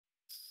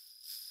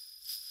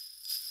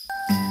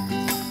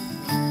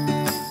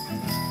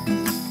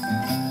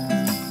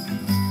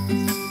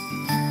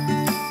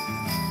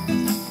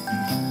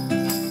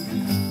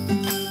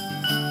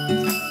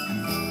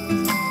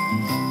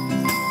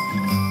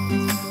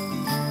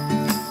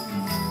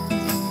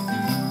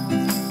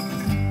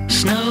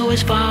Snow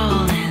is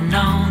falling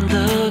on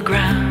the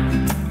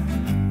ground,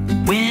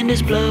 wind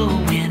is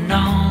blowing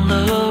all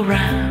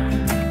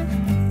around.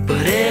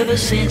 But ever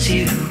since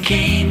you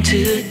came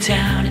to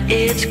town,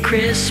 it's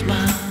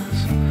Christmas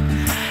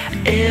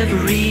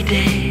every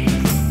day.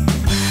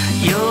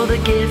 You're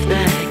the gift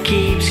that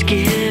keeps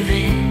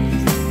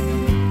giving,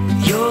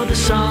 you're the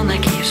song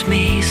that keeps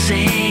me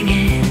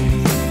singing.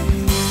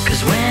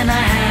 'Cause when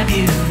I have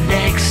you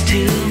next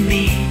to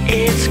me,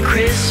 it's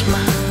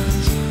Christmas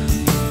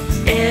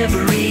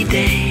every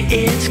day.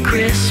 It's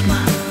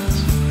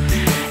Christmas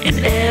in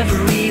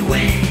every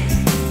way.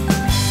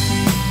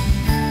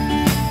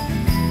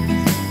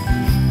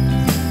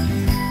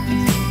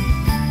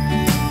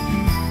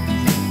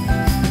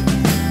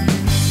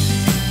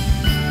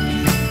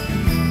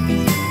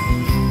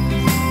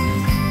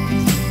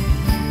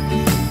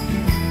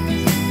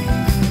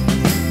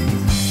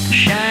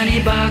 Shiny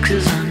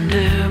boxes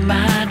under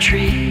my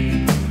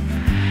tree,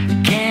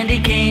 candy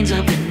canes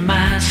up in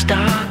my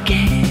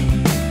stocking.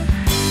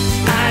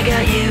 I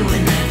got you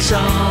and that's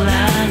all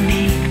I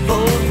need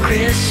for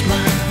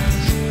Christmas.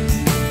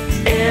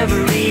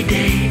 Every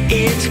day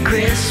it's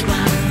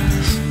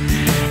Christmas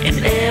in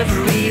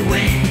every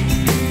way.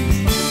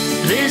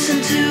 Listen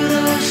to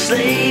those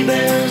sleigh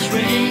bells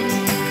ring,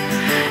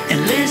 and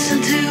listen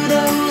to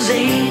those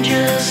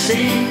angels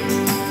sing.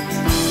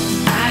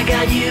 I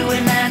got you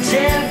and that's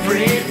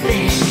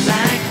everything.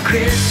 Like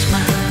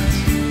Christmas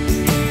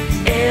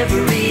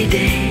every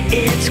day,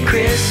 it's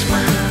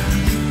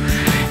Christmas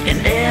in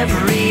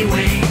every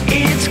way.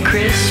 It's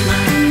Christmas.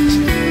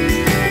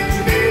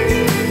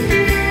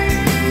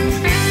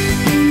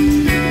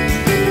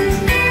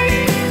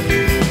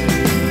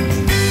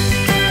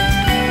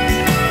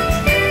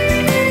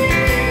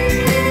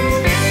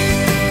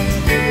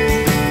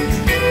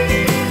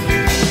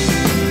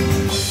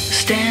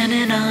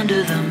 Standing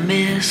under the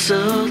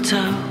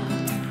mistletoe,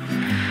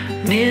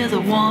 near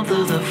the warmth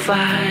of the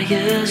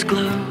fire's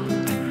glow,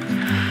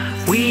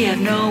 we have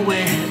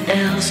nowhere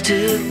else to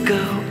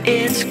go.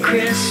 It's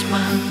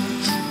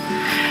Christmas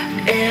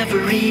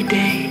every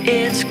day.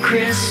 It's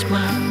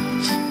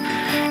Christmas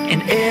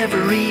in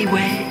every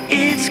way.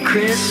 It's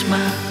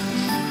Christmas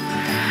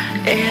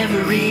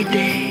every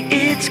day.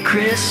 It's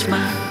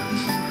Christmas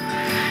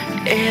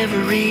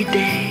every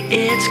day.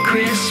 It's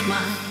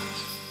Christmas.